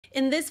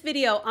In this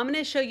video, I'm going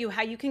to show you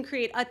how you can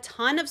create a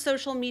ton of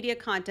social media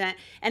content,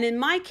 and in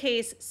my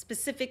case,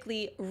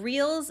 specifically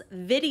Reels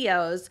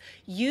videos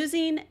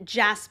using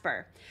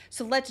Jasper.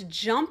 So let's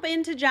jump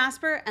into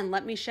Jasper and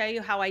let me show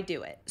you how I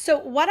do it. So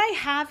what I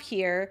have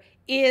here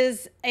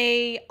is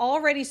a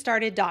already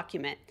started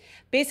document.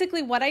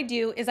 Basically what I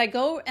do is I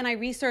go and I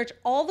research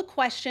all the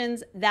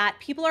questions that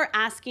people are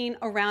asking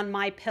around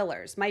my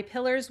pillars. My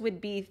pillars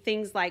would be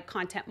things like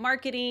content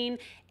marketing,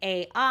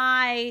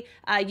 AI,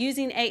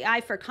 using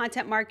AI for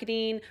content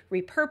marketing,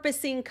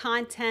 repurposing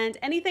content,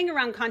 anything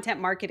around content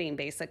marketing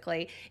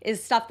basically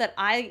is stuff that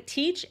I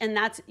teach, and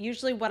that's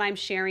usually what I'm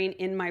sharing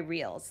in my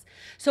Reels.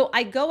 So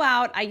I go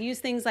out, I use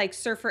things like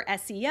Surfer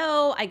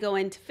SEO, I go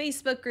into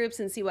Facebook groups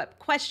and see what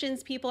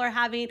questions people are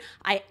having.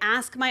 I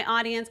ask my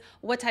audience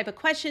what type of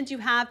questions you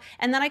have,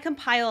 and then I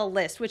compile a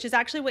list, which is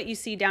actually what you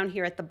see down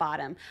here at the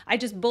bottom. I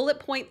just bullet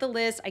point the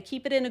list, I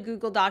keep it in a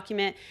Google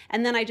document,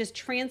 and then I just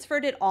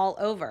transferred it all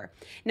over.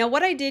 Now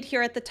what I did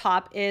here at the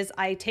top is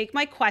I take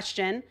my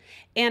question,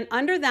 and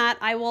under that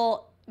I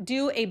will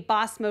do a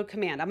boss mode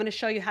command. I'm going to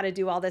show you how to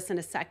do all this in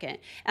a second.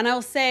 And I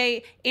will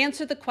say,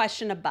 answer the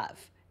question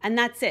above. And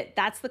that's it.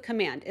 That's the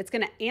command. It's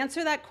going to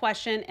answer that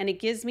question and it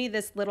gives me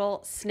this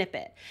little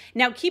snippet.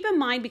 Now keep in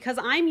mind, because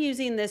I'm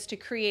using this to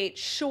create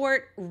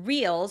short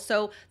reels,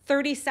 so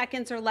 30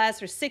 seconds or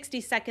less or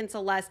 60 seconds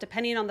or less,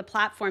 depending on the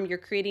platform you're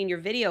creating your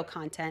video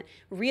content.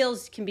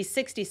 Reels can be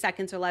 60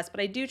 seconds or less,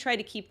 but I do try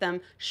to keep them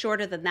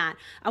shorter than that.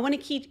 I want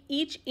to keep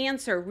each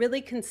answer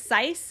really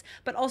concise,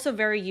 but also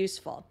very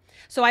useful.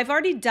 So I've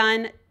already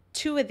done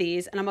 2 of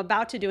these and I'm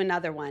about to do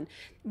another one.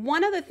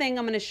 One other thing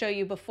I'm going to show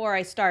you before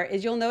I start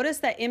is you'll notice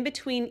that in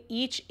between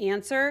each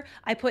answer,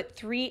 I put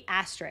 3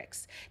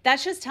 asterisks.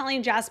 That's just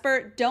telling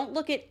Jasper, don't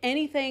look at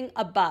anything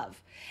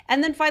above.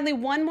 And then finally,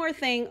 one more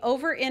thing,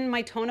 over in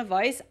my tone of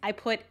voice, I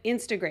put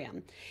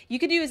Instagram. You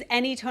could use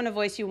any tone of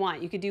voice you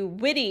want. You could do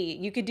witty,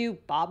 you could do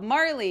Bob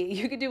Marley,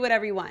 you could do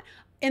whatever you want.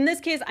 In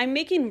this case, I'm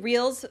making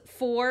Reels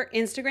for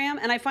Instagram,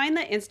 and I find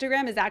that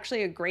Instagram is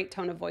actually a great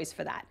tone of voice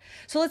for that.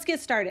 So let's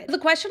get started. The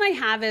question I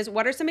have is,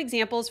 what are some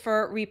examples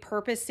for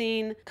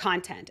repurposing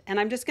content? And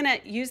I'm just gonna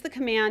use the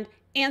command,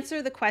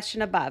 answer the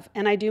question above,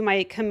 and I do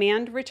my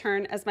command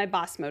return as my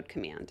boss mode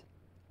command.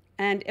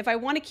 And if I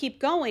wanna keep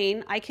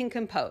going, I can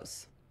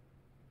compose.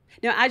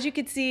 Now, as you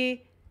can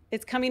see,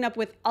 it's coming up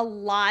with a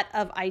lot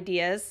of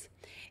ideas.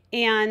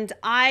 And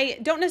I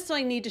don't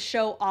necessarily need to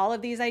show all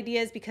of these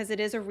ideas because it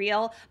is a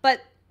reel,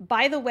 but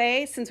by the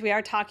way, since we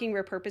are talking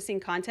repurposing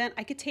content,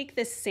 I could take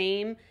this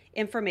same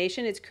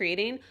information it's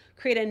creating,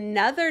 create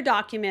another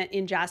document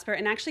in Jasper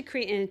and actually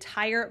create an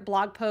entire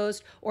blog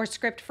post or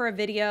script for a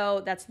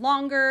video that's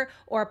longer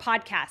or a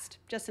podcast,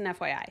 just an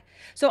FYI.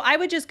 So I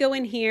would just go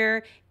in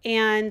here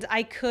and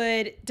I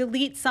could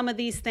delete some of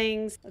these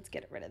things. Let's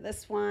get rid of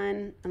this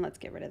one and let's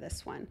get rid of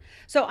this one.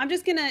 So I'm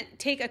just gonna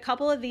take a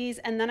couple of these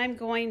and then I'm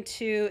going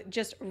to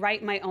just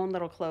write my own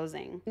little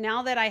closing.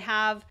 Now that I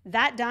have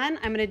that done,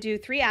 I'm gonna do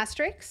 3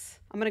 asterisks.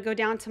 I'm gonna go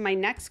down to my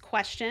next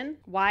question.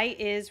 Why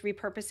is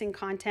repurposing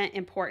content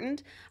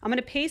important? I'm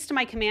gonna paste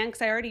my command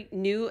because I already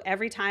knew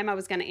every time I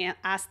was gonna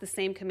ask the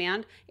same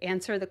command,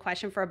 answer the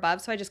question for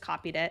above, so I just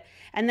copied it.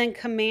 And then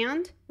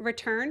command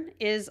return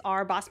is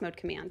our boss mode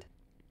command.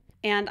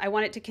 And I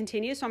want it to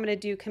continue, so I'm gonna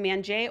do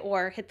Command J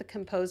or hit the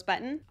compose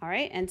button. All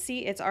right, and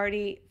see, it's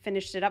already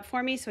finished it up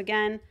for me. So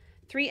again,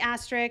 3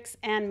 asterisks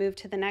and move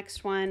to the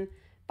next one.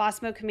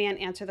 Boss mode command,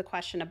 answer the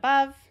question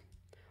above.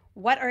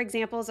 What are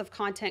examples of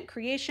content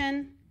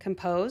creation?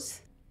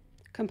 Compose.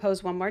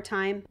 Compose one more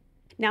time.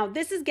 Now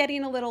this is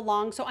getting a little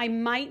long, so I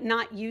might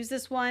not use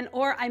this one,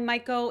 or I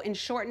might go and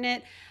shorten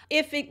it.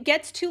 If it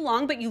gets too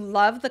long, but you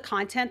love the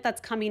content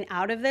that's coming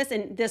out of this,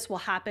 and this will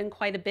happen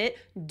quite a bit,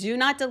 do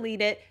not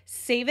delete it.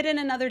 Save it in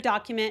another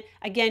document.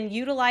 Again,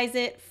 utilize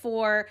it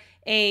for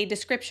a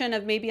description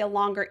of maybe a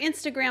longer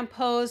Instagram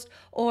post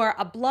or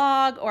a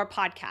blog or a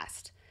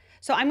podcast.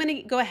 So I'm going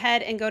to go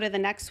ahead and go to the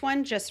next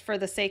one just for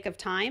the sake of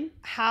time.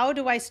 How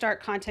do I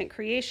start content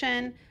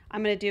creation?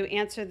 I'm going to do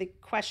answer the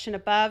question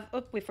above.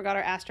 Oh, we forgot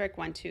our asterisk,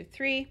 1, 2,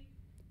 3.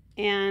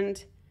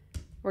 And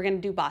we're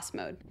going to do boss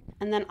mode.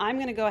 And then I'm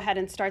going to go ahead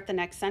and start the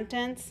next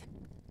sentence.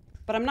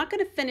 But I'm not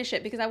going to finish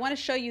it because I want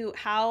to show you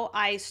how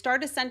I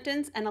start a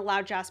sentence and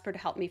allow Jasper to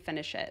help me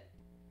finish it.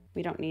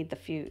 We don't need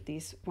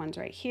these ones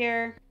right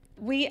here.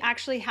 We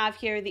actually have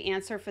here the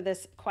answer for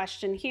this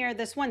question here.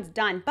 This one's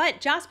done,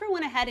 but Jasper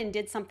went ahead and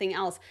did something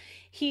else.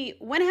 He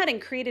went ahead and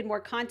created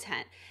more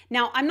content.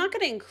 Now, I'm not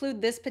going to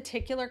include this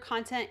particular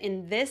content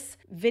in this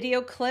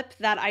video clip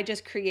that I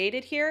just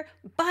created here,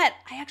 but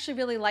I actually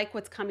really like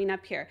what's coming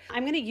up here.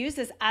 I'm going to use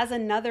this as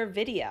another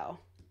video.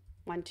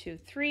 1, 2,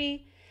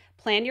 3.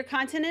 Plan your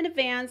content in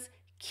advance.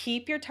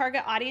 Keep your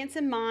target audience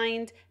in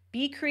mind.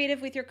 Be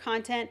creative with your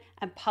content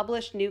and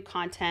publish new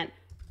content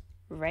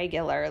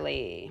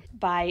regularly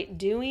by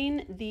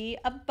doing the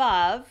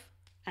above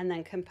and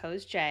then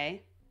compose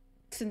J.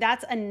 So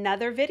that's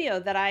another video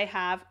that I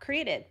have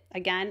created.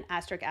 Again,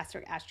 asterisk,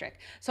 asterisk, asterisk.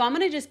 So I'm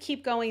gonna just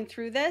keep going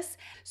through this.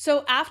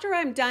 So after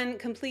I'm done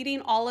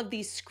completing all of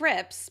these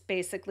scripts,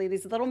 basically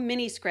these little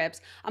mini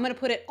scripts, I'm gonna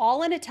put it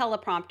all in a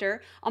teleprompter.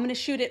 I'm gonna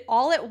shoot it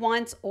all at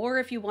once, or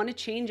if you wanna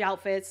change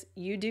outfits,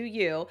 you do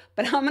you,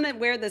 but I'm gonna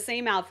wear the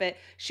same outfit,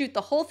 shoot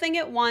the whole thing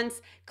at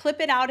once, clip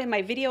it out in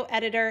my video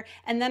editor,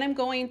 and then I'm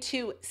going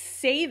to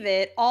save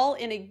it all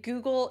in a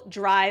Google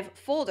Drive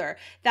folder.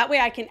 That way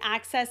I can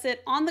access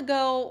it on the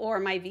go, or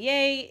my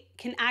VA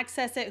can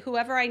access it,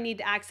 whoever I need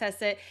to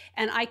access it,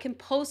 and I can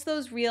post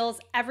those reels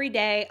every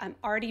day. I'm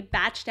already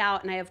batched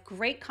out and I have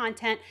great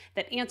content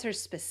that answers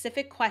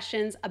specific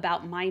questions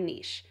about my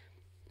niche.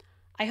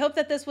 I hope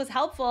that this was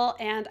helpful,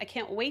 and I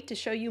can't wait to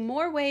show you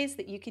more ways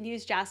that you can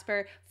use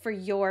Jasper for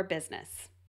your business.